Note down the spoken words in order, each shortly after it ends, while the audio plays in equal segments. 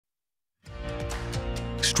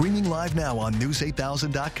Streaming live now on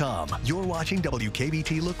News8000.com. You're watching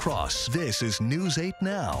WKBT La Crosse. This is News 8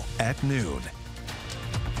 Now at noon.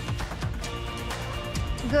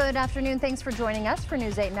 Good afternoon. Thanks for joining us for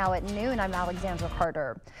News 8 Now at noon. I'm Alexandra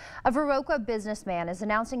Carter. A Viroqua businessman is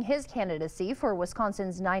announcing his candidacy for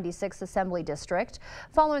Wisconsin's 96th Assembly District.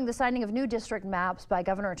 Following the signing of new district maps by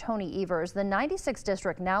Governor Tony Evers, the 96th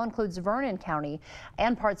district now includes Vernon County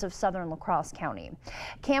and parts of southern La Crosse County.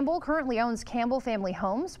 Campbell currently owns Campbell Family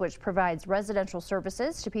Homes, which provides residential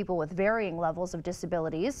services to people with varying levels of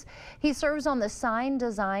disabilities. He serves on the Sign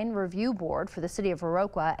Design Review Board for the city of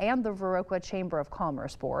Viroqua and the Viroqua Chamber of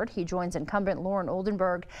Commerce Board. He joins incumbent Lauren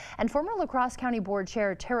Oldenburg and former La Crosse County Board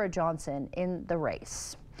Chair Tara Johnson in the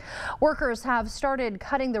race. Workers have started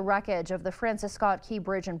cutting the wreckage of the Francis Scott Key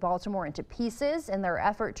Bridge in Baltimore into pieces in their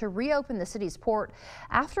effort to reopen the city's port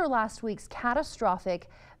after last week's catastrophic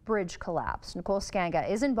bridge collapse. Nicole Skanga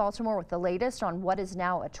is in Baltimore with the latest on what is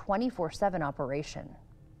now a 24/7 operation.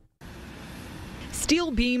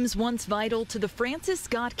 Steel beams once vital to the Francis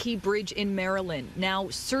Scott Key Bridge in Maryland, now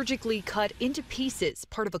surgically cut into pieces,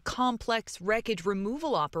 part of a complex wreckage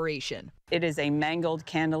removal operation. It is a mangled,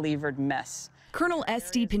 cantilevered mess. Colonel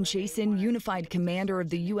S.D. Pinchason, unified commander of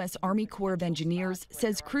the U.S. Army Corps of Engineers,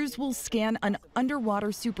 says crews will scan an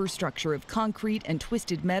underwater superstructure of concrete and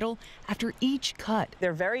twisted metal after each cut.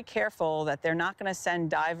 They're very careful that they're not going to send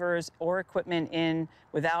divers or equipment in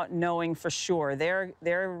without knowing for sure. They're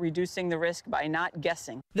reducing the risk by not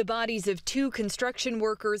guessing. The bodies of 2 construction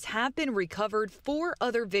workers have been recovered. 4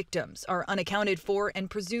 other victims are unaccounted for and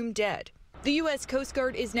presumed dead. The U.S. Coast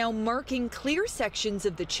Guard is now marking clear sections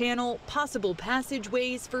of the channel, possible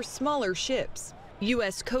passageways for smaller ships.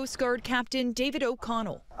 U.S. Coast Guard Captain David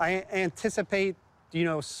O'Connell. I anticipate,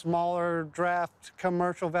 smaller draft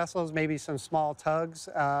commercial vessels, maybe some small tugs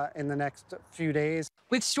in the next few days.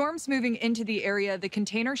 With storms moving into the area, the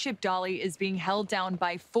container ship Dolly is being held down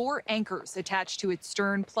by 4 anchors attached to its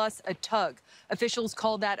stern, plus a tug. Officials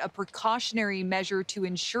call that a precautionary measure to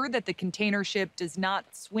ensure that the container ship does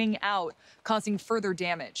not swing out, causing further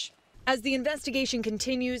damage. As the investigation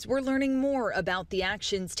continues, we're learning more about the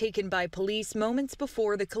actions taken by police moments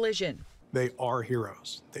before the collision. They are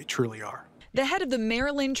heroes. They truly are. The head of the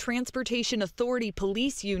Maryland Transportation Authority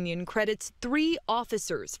Police Union credits 3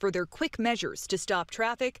 officers for their quick measures to stop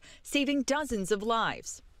traffic, saving dozens of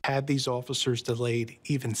lives. Had these officers delayed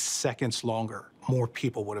even seconds longer, more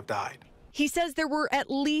people would have died. He says there were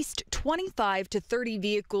at least 25 to 30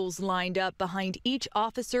 vehicles lined up behind each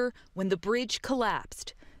officer when the bridge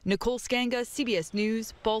collapsed. Nicole Skanga, CBS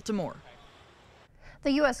News, Baltimore.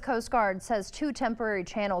 The U.S. Coast Guard says 2 temporary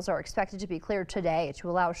channels are expected to be cleared today to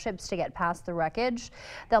allow ships to get past the wreckage.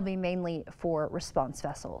 They'll be mainly for response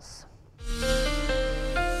vessels.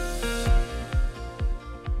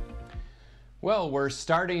 Well, we're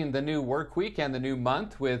starting the new work week and the new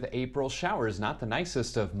month with April showers. Not the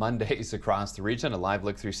nicest of Mondays across the region. A live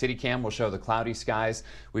look through CityCam will show the cloudy skies.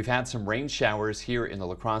 We've had some rain showers here in the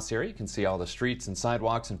La Crosse area. You can see all the streets and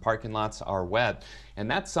sidewalks and parking lots are wet. And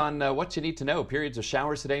that's on what you need to know. Periods of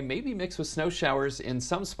showers today, maybe mixed with snow showers in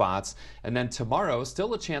some spots. And then tomorrow,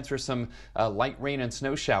 still a chance for some light rain and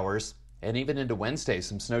snow showers. And even into Wednesday,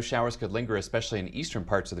 some snow showers could linger, especially in eastern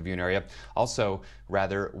parts of the viewing area. Also,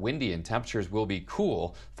 rather windy, and temperatures will be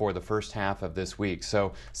cool for the first half of this week.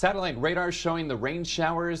 So satellite radar showing the rain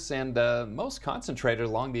showers and most concentrated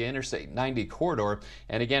along the Interstate 90 corridor.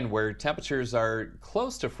 And again, where temperatures are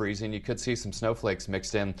close to freezing, you could see some snowflakes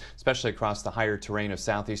mixed in, especially across the higher terrain of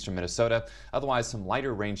southeastern Minnesota. Otherwise, some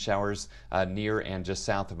lighter rain showers near and just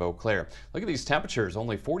south of Eau Claire. Look at these temperatures.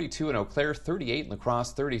 Only 42 in Eau Claire, 38 in La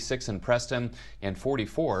Crosse, 36 in Preston, and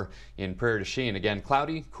 44 in Prairie du Chien. Again,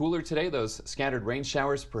 cloudy, cooler today. Those scattered rain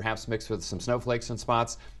showers, perhaps mixed with some snowflakes in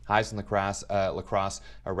spots. Highs in La Crosse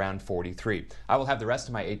around 43. I will have the rest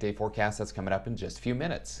of my 8-day forecast. That's coming up in just a few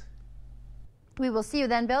minutes. We will see you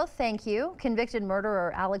then, Bill. Thank you. Convicted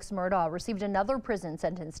murderer Alex Murdaugh received another prison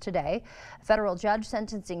sentence today. A federal judge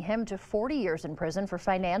sentencing him to 40 years in prison for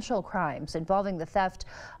financial crimes involving the theft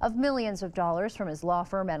of millions of dollars from his law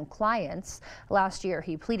firm and clients. Last year,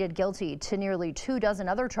 he pleaded guilty to nearly 24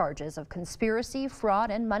 other charges of conspiracy, fraud,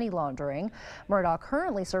 and money laundering. Murdaugh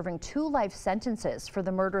currently serving 2 life sentences for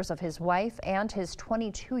the murders of his wife and his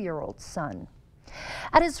 22-year-old son.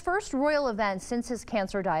 At his first royal event since his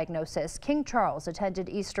cancer diagnosis, King Charles attended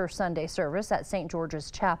Easter Sunday service at St.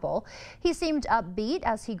 George's Chapel. He seemed upbeat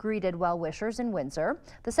as he greeted well-wishers in Windsor.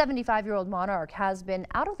 The 75-year-old monarch has been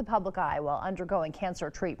out of the public eye while undergoing cancer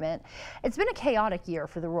treatment. It's been a chaotic year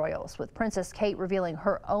for the royals, with Princess Kate revealing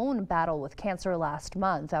her own battle with cancer last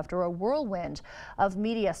month after a whirlwind of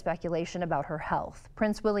media speculation about her health.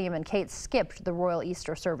 Prince William and Kate skipped the royal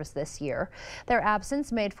Easter service this year. Their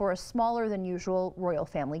absence made for a smaller than usual royal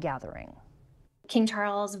family gathering. King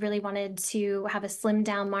Charles really wanted to have a slimmed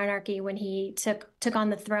down monarchy when he took on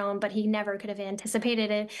the throne, but he never could have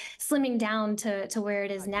anticipated it slimming down to where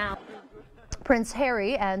it is now. Prince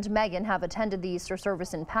Harry and Meghan have attended the Easter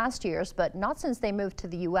service in past years, but not since they moved to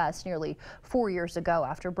the U.S. nearly 4 years ago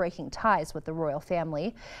after breaking ties with the royal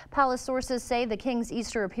family. Palace sources say the King's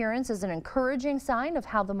Easter appearance is an encouraging sign of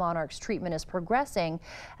how the monarch's treatment is progressing,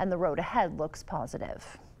 and the road ahead looks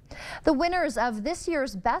positive. The winners of this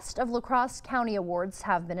year's Best of La Crosse County Awards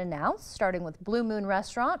have been announced, starting with Blue Moon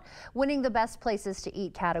Restaurant winning the Best Places to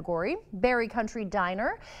Eat category. Berry Country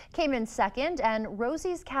Diner came in second, and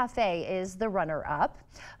Rosie's Cafe is the runner-up.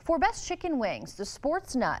 For Best Chicken Wings, the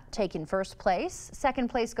Sports Nut taking first place. Second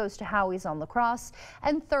place goes to Howie's on La Crosse,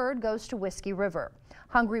 and third goes to Whiskey River.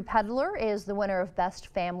 Hungry Peddler is the winner of Best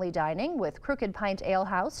Family Dining, with Crooked Pint Ale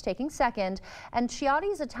House taking second, and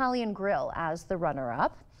Ciotti's Italian Grill as the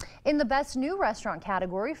runner-up. In the Best New Restaurant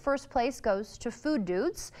category, first place goes to Food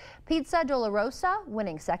Dudes. Pizza Dolorosa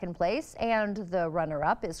winning second place, and the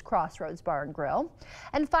runner-up is Crossroads Bar and Grill.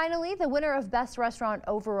 And finally, the winner of Best Restaurant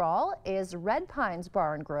overall is Red Pines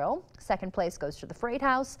Bar and Grill. Second place goes to the Freight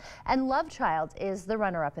House, and Love Child is the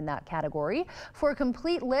runner-up in that category. For a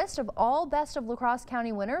complete list of all Best of La Crosse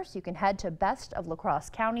County winners, you can head to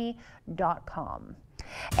bestoflacrossecounty.com.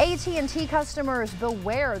 AT&T customers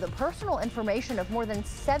beware. The personal information of more than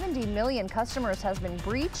 70 million customers has been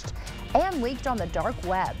breached and leaked on the dark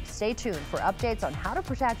web. Stay tuned for updates on how to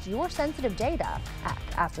protect your sensitive data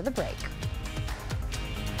after the break.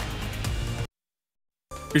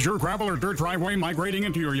 Is your gravel or dirt driveway migrating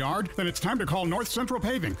into your yard? Then it's time to call North Central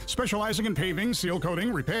Paving. Specializing in paving, seal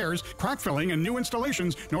coating, repairs, crack filling, and new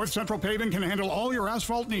installations, North Central Paving can handle all your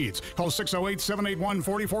asphalt needs. Call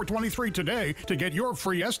 608-781-4423 today to get your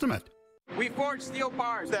free estimate. We forge steel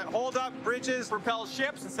bars that hold up bridges, propel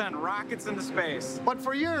ships, and send rockets into space. But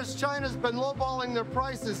for years, China's been lowballing their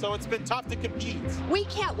prices, so it's been tough to compete. We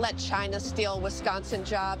can't let China steal Wisconsin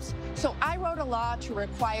jobs, so I wrote a law to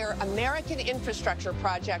require American infrastructure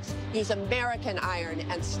projects use American iron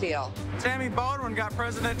and steel. Tammy Baldwin got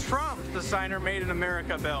President Trump to sign her Made in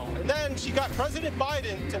America bill. And then she got President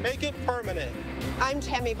Biden to make it permanent. I'm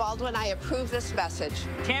Tammy Baldwin. I approve this message.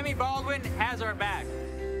 Tammy Baldwin has our back.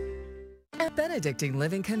 At Benedictine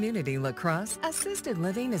Living Community La Crosse, assisted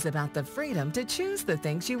living is about the freedom to choose the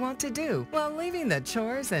things you want to do while leaving the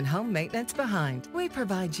chores and home maintenance behind. We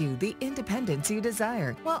provide you the independence you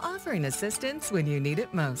desire while offering assistance when you need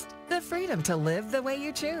it most. The freedom to live the way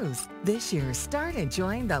you choose. This year, start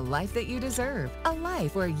enjoying the life that you deserve. A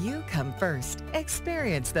life where you come first.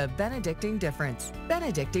 Experience the Benedictine difference.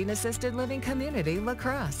 Benedictine Assisted Living Community La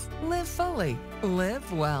Crosse. Live fully.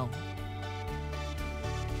 Live well.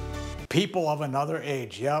 People of another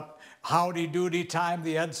age, yep. Howdy Doody Time,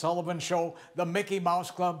 the Ed Sullivan Show, the Mickey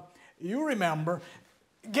Mouse Club. You remember,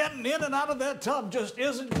 getting in and out of that tub just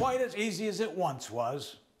isn't quite as easy as it once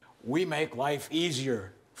was. We make life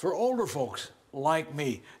easier for older folks like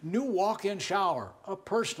me. New walk-in shower, a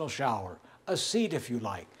personal shower, a seat if you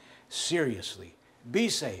like. Seriously, be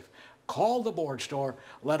safe. Call the board store.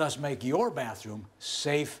 Let us make your bathroom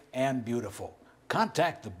safe and beautiful.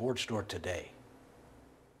 Contact the board store today.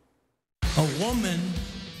 A woman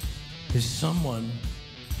is someone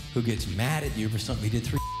who gets mad at you for something you did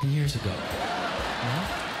 3 years ago.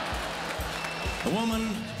 A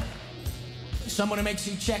woman is someone who makes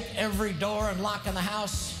you check every door and lock in the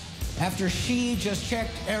house after she just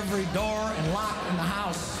checked every door and lock in the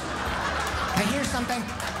house. I hear something.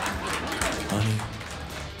 Honey,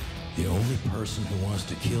 the only person who wants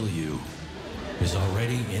to kill you is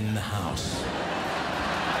already in the house.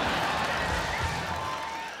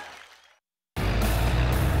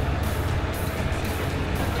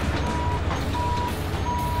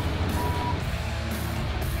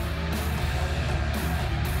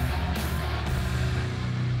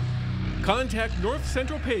 Contact North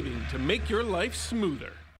Central Paving to make your life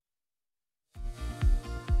smoother.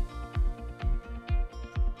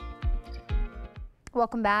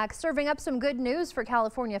 Welcome back. Serving up some good news for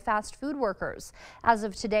California fast food workers. As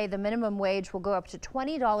of today, the minimum wage will go up to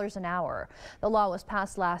 $20 an hour. The law was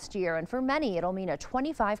passed last year, and for many, it'll mean a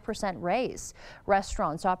 25% raise.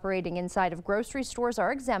 Restaurants operating inside of grocery stores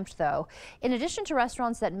are exempt, though, in addition to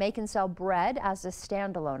restaurants that make and sell bread as a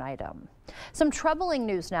standalone item. Some troubling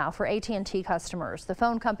news now for AT&T customers. The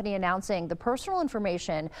phone company announcing the personal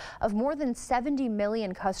information of more than 70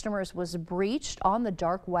 million customers was breached on the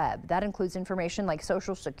dark web. That includes information like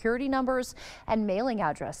social security numbers and mailing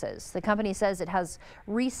addresses. The company says it has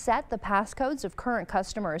reset the passcodes of current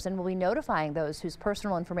customers and will be notifying those whose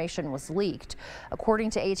personal information was leaked.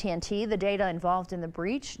 According to AT&T, the data involved in the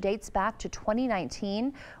breach dates back to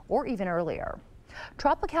 2019 or even earlier.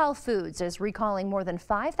 Tropical Foods is recalling more than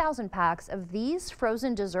 5,000 packs of these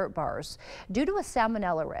frozen dessert bars due to a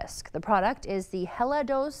salmonella risk. The product is the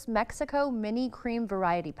Helados Mexico Mini Cream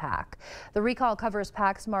Variety Pack. The recall covers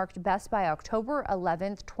packs marked best by October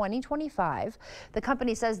 11th, 2025. The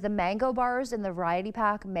company says the mango bars in the variety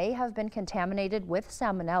pack may have been contaminated with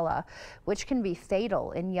salmonella, which can be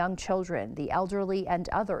fatal in young children, the elderly, and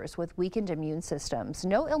others with weakened immune systems.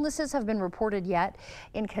 No illnesses have been reported yet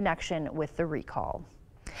in connection with the recall.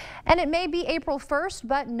 And it may be April 1st,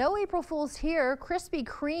 but no April Fools here. Krispy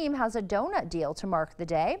Kreme has a donut deal to mark the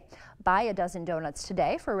day. Buy a dozen donuts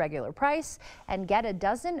today for a regular price and get a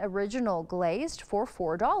dozen original glazed for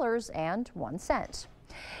 $4.01.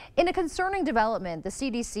 In a concerning development, the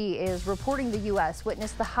CDC is reporting the U.S.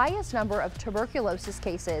 witnessed the highest number of tuberculosis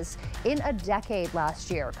cases in a decade last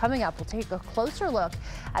year. Coming up, we'll take a closer look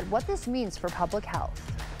at what this means for public health.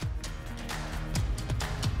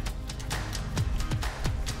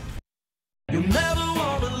 You never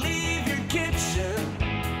want to leave your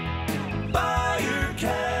kitchen, buy your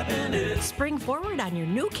cabinet. Spring forward on your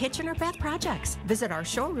new kitchen or bath projects. Visit our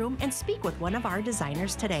showroom and speak with one of our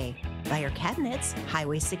designers today. Buy your cabinets,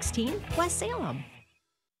 Highway 16, West Salem.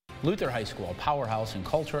 Luther High School, a powerhouse in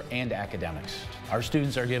culture and academics. Our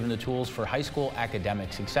students are given the tools for high school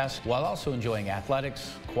academic success while also enjoying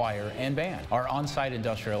athletics, choir, and band. Our on-site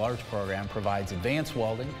industrial arts program provides advanced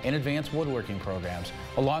welding and advanced woodworking programs,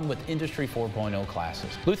 along with Industry 4.0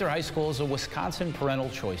 classes. Luther High School is a Wisconsin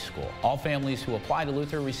parental choice school. All families who apply to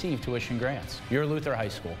Luther receive tuition grants. Your Luther High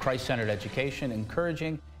School, Christ-centered education,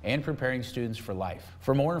 encouraging and preparing students for life.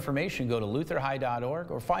 For more information, go to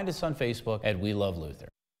lutherhigh.org or find us on Facebook at We Love Luther.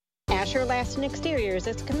 Asher Laston Exteriors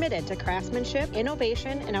is committed to craftsmanship,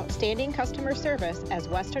 innovation, and outstanding customer service as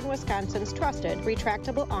Western Wisconsin's trusted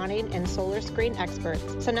retractable awning and solar screen experts.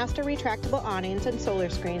 Sonesta retractable awnings and solar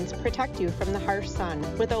screens protect you from the harsh sun.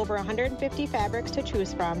 With over 150 fabrics to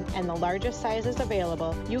choose from and the largest sizes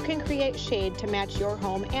available, you can create shade to match your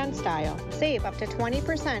home and style. Save up to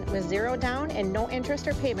 20% with zero down and no interest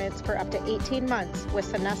or payments for up to 18 months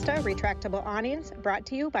with Sonesta retractable awnings, brought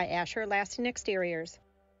to you by Asher Laston Exteriors.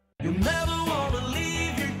 You never want to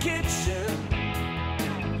leave your kitchen,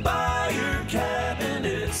 buy your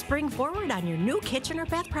cabinet. Spring forward on your new kitchen or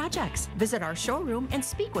bath projects. Visit our showroom and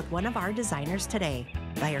speak with one of our designers today.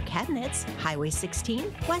 Buy your cabinets, Highway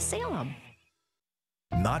 16, West Salem.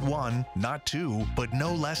 Not one, not two, but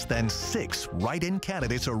no less than 6 write-in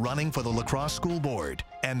candidates are running for the La Crosse School Board.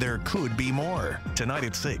 And there could be more. Tonight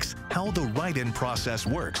at 6, how the write-in process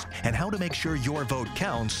works and how to make sure your vote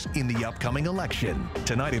counts in the upcoming election.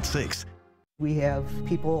 Tonight at 6. We have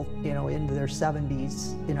people, into their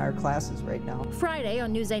 70s in our classes right now. Friday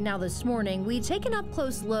on News 8 Now This Morning, we take an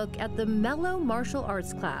up-close look at the Mellow Martial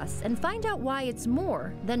Arts class and find out why it's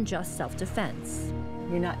more than just self-defense.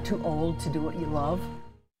 You're not too old to do what you love.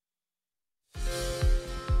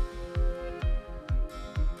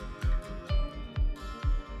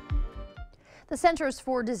 The Centers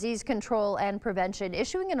for Disease Control and Prevention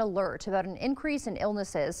issuing an alert about an increase in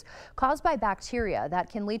illnesses caused by bacteria that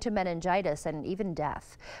can lead to meningitis and even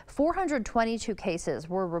death. 422 cases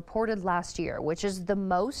were reported last year, which is the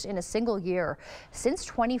most in a single year since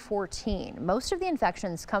 2014. Most of the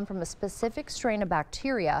infections come from a specific strain of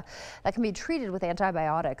bacteria that can be treated with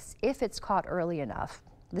antibiotics if it's caught early enough.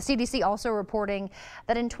 The CDC also reporting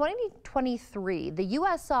that in 2023, the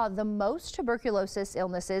U.S. saw the most tuberculosis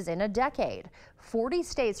illnesses in a decade. 40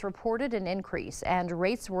 states reported an increase, and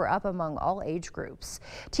rates were up among all age groups.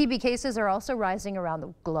 TB cases are also rising around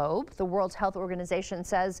the globe. The World Health Organization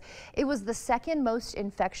says it was the second most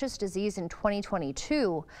infectious disease in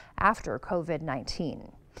 2022 after COVID-19.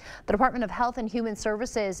 The Department of Health and Human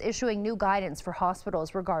Services issuing new guidance for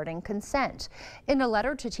hospitals regarding consent. In a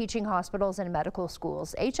letter to teaching hospitals and medical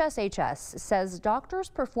schools, HSHS says doctors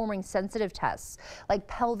performing sensitive tests like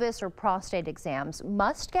pelvis or prostate exams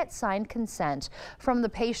must get signed consent from the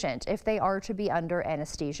patient if they are to be under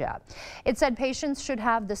anesthesia. It said patients should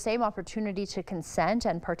have the same opportunity to consent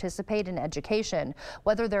and participate in education,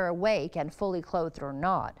 whether they're awake and fully clothed or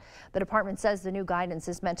not. The department says the new guidance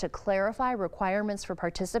is meant to clarify requirements for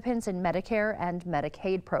participants in Medicare and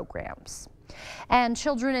Medicaid programs. And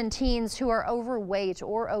children and teens who are overweight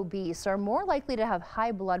or obese are more likely to have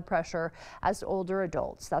high blood pressure as older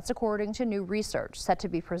adults. That's according to new research set to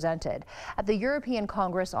be presented at the European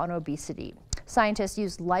Congress on Obesity. Scientists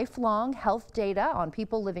used lifelong health data on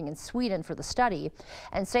people living in Sweden for the study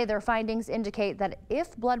and say their findings indicate that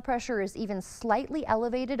if blood pressure is even slightly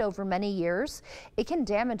elevated over many years, it can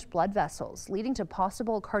damage blood vessels, leading to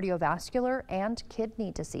possible cardiovascular and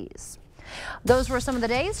kidney disease. Those were some of the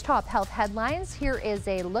day's top health headlines. Here is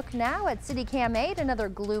a look now at CityCam 8, another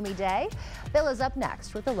gloomy day. Bill is up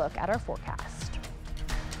next with a look at our forecast.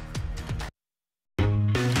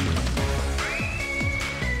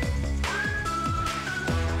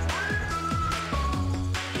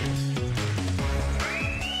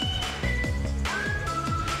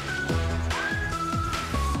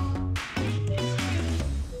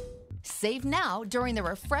 Save now during the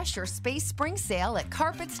Refresher Space Spring Sale at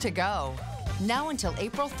Carpets to Go. Now until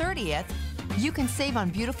April 30th, you can save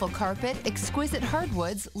on beautiful carpet, exquisite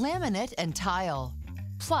hardwoods, laminate, and tile.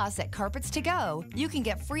 Plus, at Carpets to Go, you can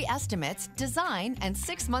get free estimates, design, and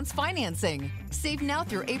 6 months financing. Save now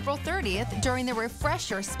through April 30th during the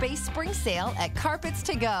Refresher Space Spring Sale at Carpets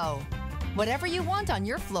to Go. Whatever you want on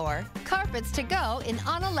your floor, Carpets to Go in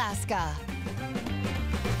Onalaska.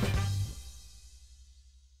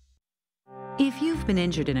 If you've been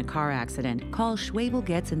injured in a car accident, call Schwabel,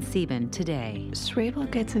 Getz & Sieben today.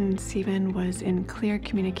 Schwabel, Getz & Sieben was in clear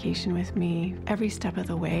communication with me every step of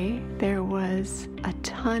the way. There was a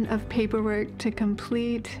ton of paperwork to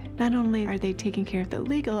complete. Not only are they taking care of the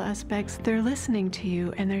legal aspects, they're listening to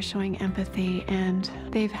you and they're showing empathy, and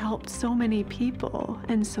they've helped so many people,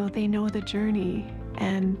 and so they know the journey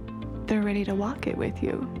and they're ready to walk it with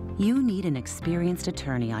you. You need an experienced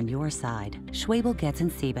attorney on your side. Schwabel, Getz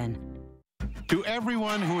 & Sieben. To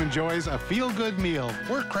everyone who enjoys a feel-good meal,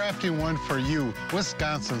 we're crafting one for you,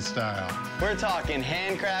 Wisconsin style. We're talking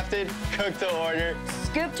handcrafted, cooked to order,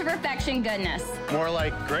 scoop to perfection goodness. More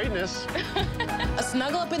like greatness. A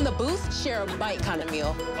snuggle up in the booth, share a bite kind of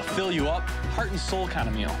meal. A fill you up, heart and soul kind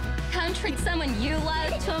of meal. Come treat someone you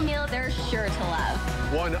love to a meal they're sure to love.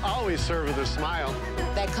 One always served with a smile.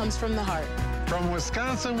 That comes from the heart. From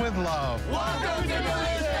Wisconsin with love. Welcome to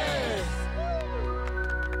Delicious!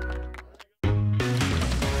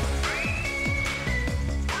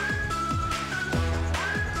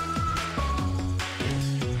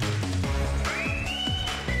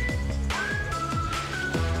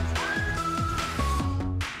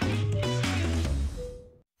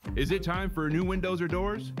 Is it time for new windows or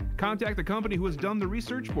doors? Contact the company who has done the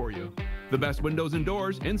research for you. The best windows and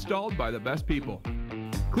doors installed by the best people.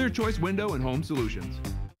 Clear Choice Window and Home Solutions.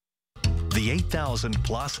 The 8000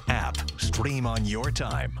 Plus app. Stream on your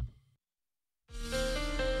time.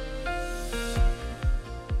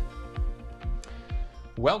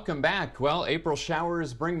 Welcome back. Well, April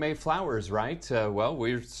showers bring May flowers, right? Well,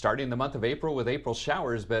 we're starting the month of April with April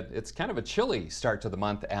showers, but it's kind of a chilly start to the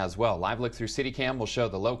month as well. Live look through CityCam will show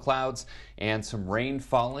the low clouds and some rain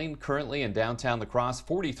falling currently in downtown La Crosse.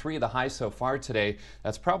 43 the high so far today.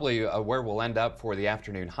 That's probably where we'll end up for the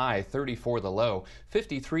afternoon high. 34 the low.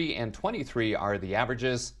 53 and 23 are the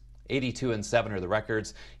averages. 82 and 7 are the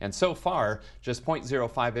records, and so far just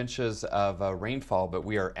 0.05 inches of rainfall, but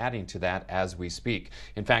we are adding to that as we speak.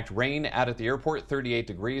 In fact, rain out at the airport, 38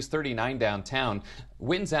 degrees, 39 downtown.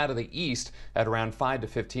 Winds out of the east at around 5 to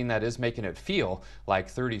 15. That is making it feel like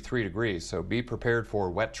 33 degrees, so be prepared for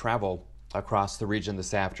wet travel across the region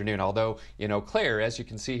this afternoon. Although in Eau Claire, as you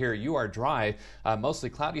can see here, you are dry, mostly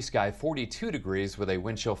cloudy sky, 42 degrees with a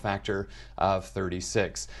wind chill factor of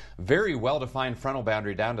 36. Very well-defined frontal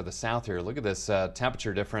boundary down to the south here. Look at this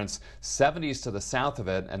temperature difference, 70s to the south of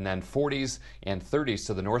it, and then 40s and 30s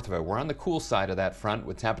to the north of it. We're on the cool side of that front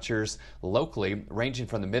with temperatures locally ranging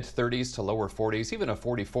from the mid-30s to lower 40s, even a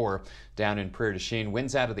 44 down in Prairie du Chien.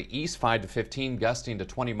 Winds out of the east, 5 to 15, gusting to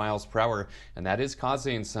 20 miles per hour, and that is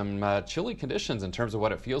causing some chilly conditions in terms of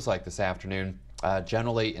what it feels like this afternoon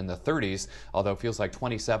generally in the 30s, although it feels like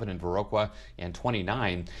 27 in Viroqua and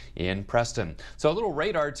 29 in Preston. So a little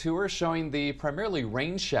radar tour showing the primarily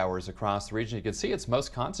rain showers across the region. You can see it's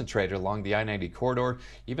most concentrated along the I-90 corridor.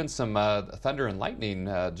 Even some thunder and lightning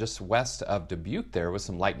just west of Dubuque there, with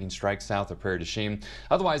some lightning strikes south of Prairie du Chien.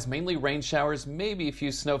 Otherwise, mainly rain showers, maybe a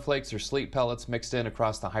few snowflakes or sleet pellets mixed in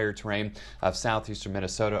across the higher terrain of southeastern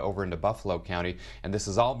Minnesota over into Buffalo County. And this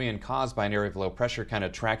is all being caused by an area of low pressure kind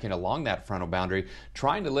of tracking along that frontal boundary,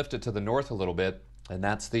 trying to lift it to the north a little bit. And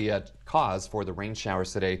that's the cause for the rain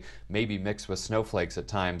showers today, maybe mixed with snowflakes at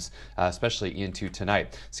times, especially into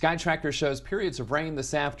tonight. Sky Tracker shows periods of rain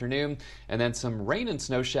this afternoon and then some rain and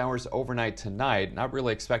snow showers overnight tonight. Not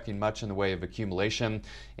really expecting much in the way of accumulation,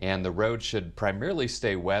 and the road should primarily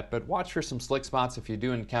stay wet, but watch for some slick spots if you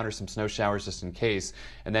do encounter some snow showers just in case.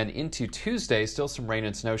 And then into Tuesday, still some rain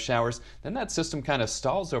and snow showers. Then that system kind of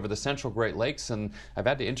stalls over the central Great Lakes, and I've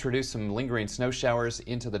had to introduce some lingering snow showers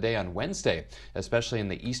into the day on Wednesday, especially in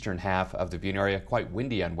the eastern half of the viewing area. Quite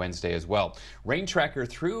windy on Wednesday as well. Rain tracker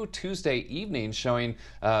through Tuesday evening showing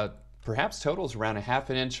perhaps totals around a half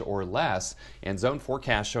an inch or less, and zone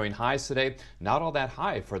forecast showing highs today not all that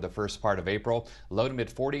high for the first part of April. Low to mid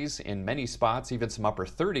 40s in many spots, even some upper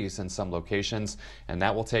 30s in some locations, and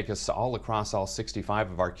that will take us all across all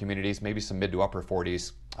 65 of our communities, maybe some mid to upper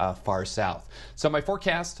 40s far south. So my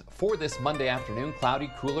forecast for this Monday afternoon: cloudy,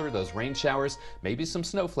 cooler, those rain showers, maybe some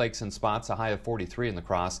snowflakes in spots, a high of 43 in La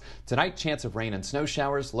Crosse. Tonight, chance of rain and snow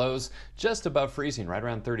showers, lows just above freezing, right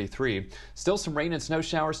around 33. Still some rain and snow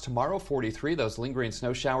showers tomorrow, 43, those lingering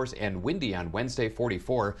snow showers, and windy on Wednesday,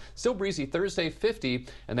 44. Still breezy Thursday, 50,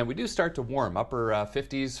 and then we do start to warm, upper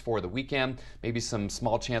 50s for the weekend. Maybe some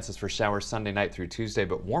small chances for showers Sunday night through Tuesday,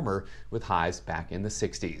 but warmer with highs back in the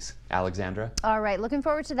 60s. Alexandra? All right, looking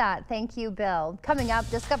forward to that. Thank you, Bill. Coming up,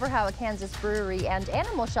 discover how a Kansas brewery and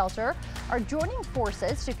animal shelter are joining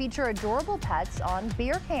forces to feature adorable pets on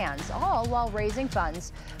beer cans, all while raising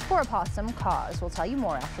funds for a possum cause. We'll tell you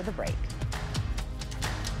more after the break.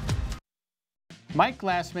 Mike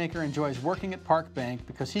Glassmaker enjoys working at Park Bank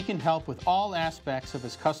because he can help with all aspects of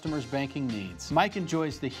his customers' banking needs. Mike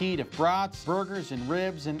enjoys the heat of brats, burgers, and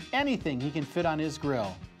ribs, and anything he can fit on his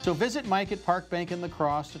grill. So visit Mike at Park Bank in La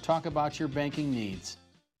Crosse to talk about your banking needs.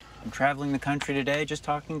 I'm traveling the country today, just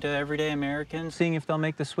talking to everyday Americans, seeing if they'll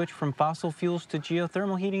make the switch from fossil fuels to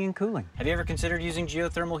geothermal heating and cooling. Have you ever considered using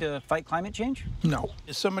geothermal to fight climate change? No.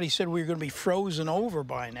 Somebody said we were going to be frozen over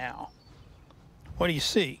by now. What do you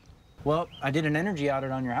see? Well, I did an energy audit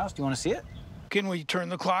on your house. Do you want to see it? Can we turn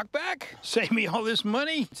the clock back? Save me all this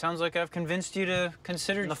money? It sounds like I've convinced you to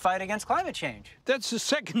consider the fight against climate change. That's a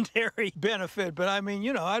secondary benefit, but I mean,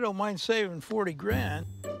 you know, I don't mind saving 40 grand.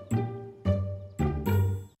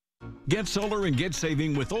 Get solar and get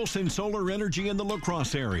saving with Olson Solar Energy in the La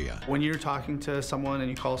Crosse area. When you're talking to someone and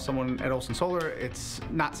you call someone at Olson Solar, it's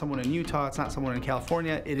not someone in Utah, it's not someone in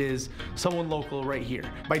California, it is someone local right here.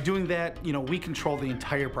 By doing that, you know, we control the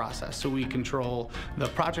entire process. So we control the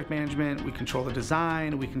project management, we control the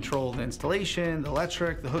design, we control the installation, the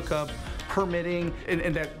electric, the hookup, permitting,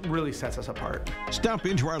 and that really sets us apart. Stop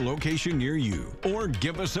into our location near you or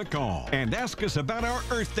give us a call and ask us about our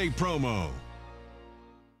Earth Day promo.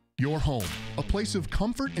 Your home, a place of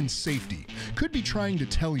comfort and safety, could be trying to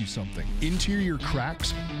tell you something. Interior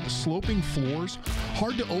cracks, sloping floors,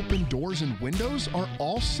 hard to open doors and windows are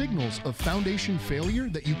all signals of foundation failure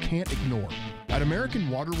that you can't ignore. At American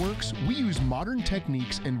Waterworks, we use modern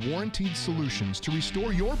techniques and warranted solutions to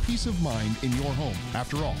restore your peace of mind in your home.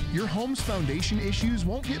 After all, your home's foundation issues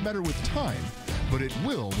won't get better with time, but it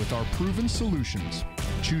will with our proven solutions.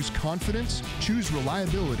 Choose confidence, choose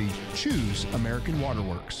reliability, choose American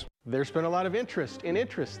Waterworks. There's been a lot of interest in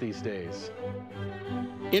interest these days.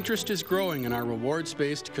 Interest is growing in our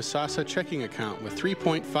rewards-based Kasasa checking account with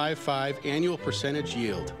 3.55 annual percentage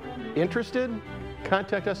yield. Interested?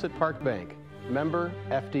 Contact us at Park Bank. Member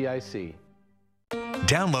FDIC.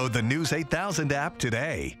 Download the News 8000 app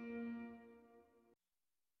today.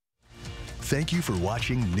 Thank you for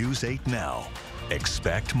watching News 8 Now.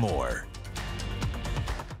 Expect more.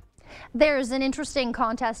 There's an interesting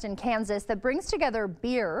contest in Kansas that brings together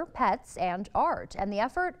beer, pets, and art, and the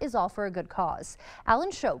effort is all for a good cause.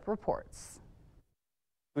 Alan Shope reports.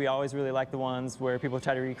 We always really like the ones where people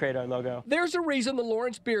try to recreate our logo. There's a reason the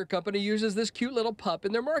Lawrence Beer Company uses this cute little pup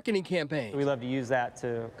in their marketing campaign. We love to use that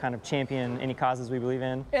to kind of champion any causes we believe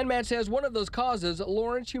in. And Matt says one of those causes,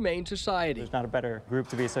 Lawrence Humane Society. There's not a better group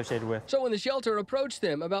to be associated with. So when the shelter approached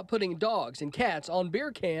them about putting dogs and cats on beer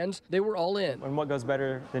cans, they were all in. And what goes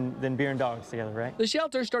better than beer and dogs together, right? The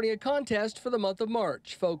shelter is starting a contest for the month of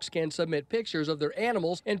March. Folks can submit pictures of their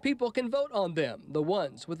animals and people can vote on them. The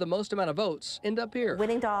ones with the most amount of votes end up here.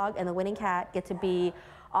 Winning dog and the winning cat get to be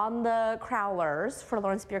on the crowlers for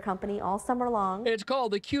Lawrence Beer Company all summer long. It's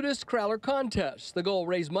called the Cutest Crowler Contest. The goal,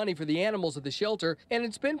 raise money for the animals at the shelter, and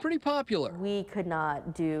it's been pretty popular. We could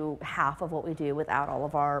not do half of what we do without all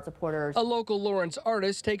of our supporters. A local Lawrence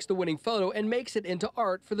artist takes the winning photo and makes it into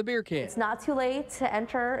art for the beer can. It's not too late to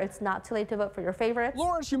enter. It's not too late to vote for your favorites.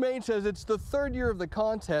 Lawrence Humane says it's the third year of the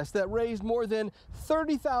contest that raised more than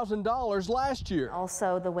 $30,000 last year.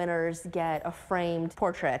 Also, the winners get a framed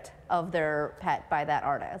portrait of their pet by that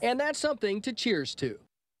artist. And that's something to cheers to.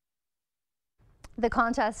 The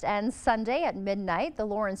contest ends Sunday at midnight. The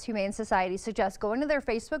Lawrence Humane Society suggests going to their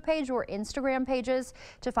Facebook page or Instagram pages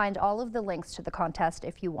to find all of the links to the contest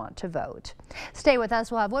if you want to vote. Stay with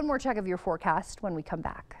us. We'll have one more check of your forecast when we come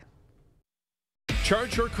back.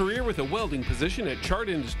 Chart your career with a welding position at Chart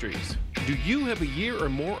Industries. Do you have a year or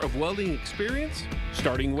more of welding experience?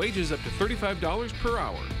 Starting wages up to $35 per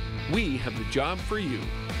hour. We have the job for you.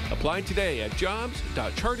 Apply today at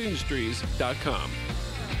jobs.chartindustries.com.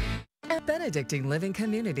 At Benedictine Living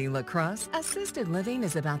Community La Crosse, assisted living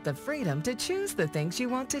is about the freedom to choose the things you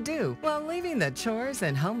want to do while leaving the chores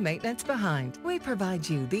and home maintenance behind. We provide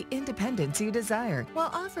you the independence you desire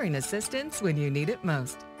while offering assistance when you need it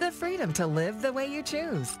most. The freedom to live the way you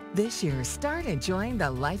choose. This year, start enjoying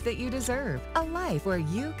the life that you deserve. A life where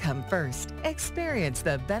you come first. Experience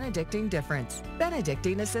the Benedictine difference.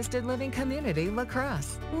 Benedictine Assisted Living Community La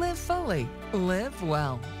Crosse. Live fully. Live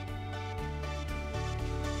well.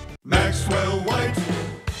 Maxwell White,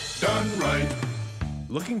 done right.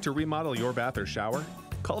 Looking to remodel your bath or shower?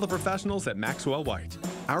 Call the professionals at Maxwell White.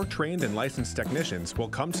 Our trained and licensed technicians will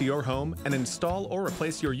come to your home and install or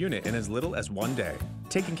replace your unit in as little as 1 day,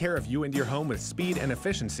 taking care of you and your home with speed and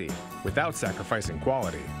efficiency without sacrificing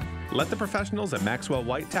quality. Let the professionals at Maxwell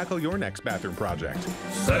White tackle your next bathroom project.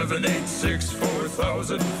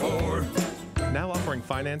 786-4004. Now offering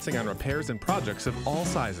financing on repairs and projects of all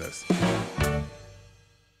sizes.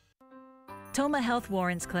 Toma Health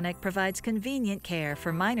Warren's Clinic provides convenient care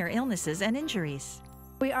for minor illnesses and injuries.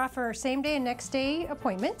 We offer same-day and next-day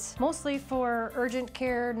appointments, mostly for urgent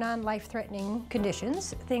care, non-life-threatening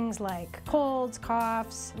conditions, things like colds,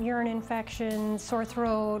 coughs, urine infections, sore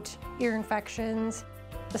throat, ear infections.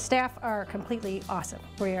 The staff are completely awesome.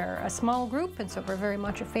 We are a small group, and so we're very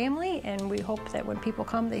much a family, and we hope that when people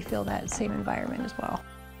come, they feel that same environment as well.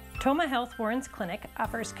 Toma Health Warren's Clinic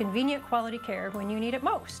offers convenient quality care when you need it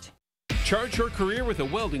most. Chart your career with a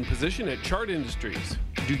welding position at Chart Industries.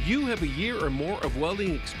 Do you have a year or more of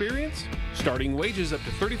welding experience? Starting wages up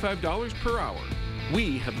to $35 per hour.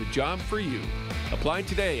 We have the job for you. Apply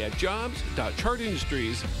today at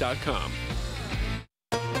jobs.chartindustries.com.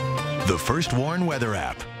 The First Warn Weather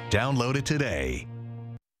app. Download it today.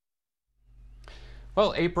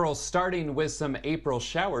 Well, April starting with some April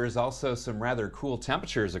showers, also some rather cool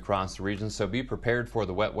temperatures across the region, so be prepared for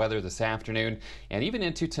the wet weather this afternoon and even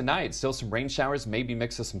into tonight. Still some rain showers, maybe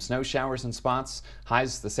mix of some snow showers in spots.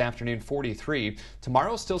 Highs this afternoon 43.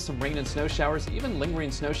 Tomorrow still some rain and snow showers, even lingering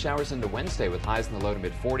snow showers into Wednesday with highs in the low to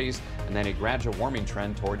mid 40s, and then a gradual warming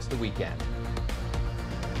trend towards the weekend.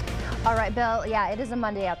 All right, Bill. Yeah, it is a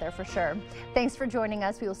Monday out there for sure. Thanks for joining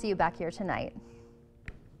us. We will see you back here tonight.